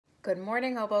Good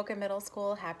morning, Hoboken Middle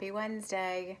School. Happy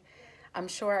Wednesday. I'm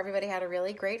sure everybody had a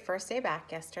really great first day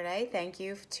back yesterday. Thank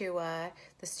you to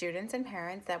the students and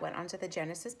parents that went onto the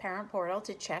Genesis Parent Portal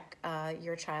to check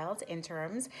your child's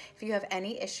interims. If you have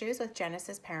any issues with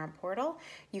Genesis Parent Portal,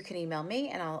 you can email me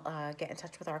and I'll get in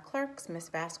touch with our clerks, Miss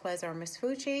Vasquez or Miss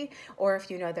Fucci, or if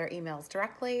you know their emails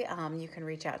directly, you can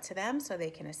reach out to them so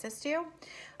they can assist you.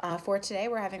 For today,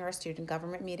 we're having our student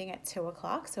government meeting at 2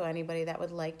 o'clock, so anybody that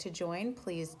would like to join,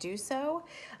 please do so.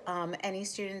 Any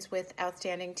students with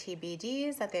outstanding TBDs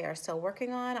that they are still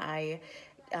working on, I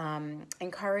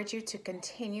encourage you to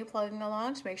continue plugging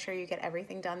along to make sure you get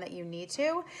everything done that you need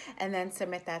to, and then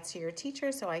submit that to your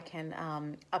teacher so I can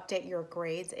update your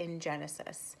grades in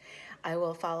Genesis. I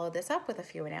will follow this up with a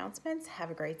few announcements. Have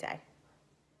a great day.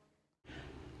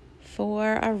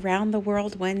 For Around the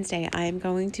World Wednesday, I am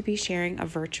going to be sharing a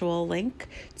virtual link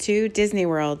to Disney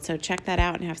World, so check that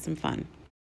out and have some fun.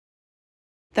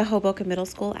 The Hoboken Middle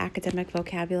School academic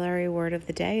vocabulary word of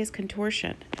the day is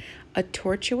contortion, a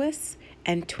tortuous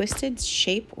and twisted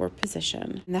shape or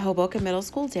position. The Hoboken Middle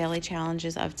School daily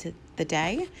challenges of the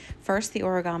day. First, the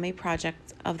origami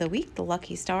project of the week, the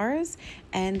Lucky Stars,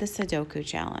 and the Sudoku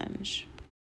challenge.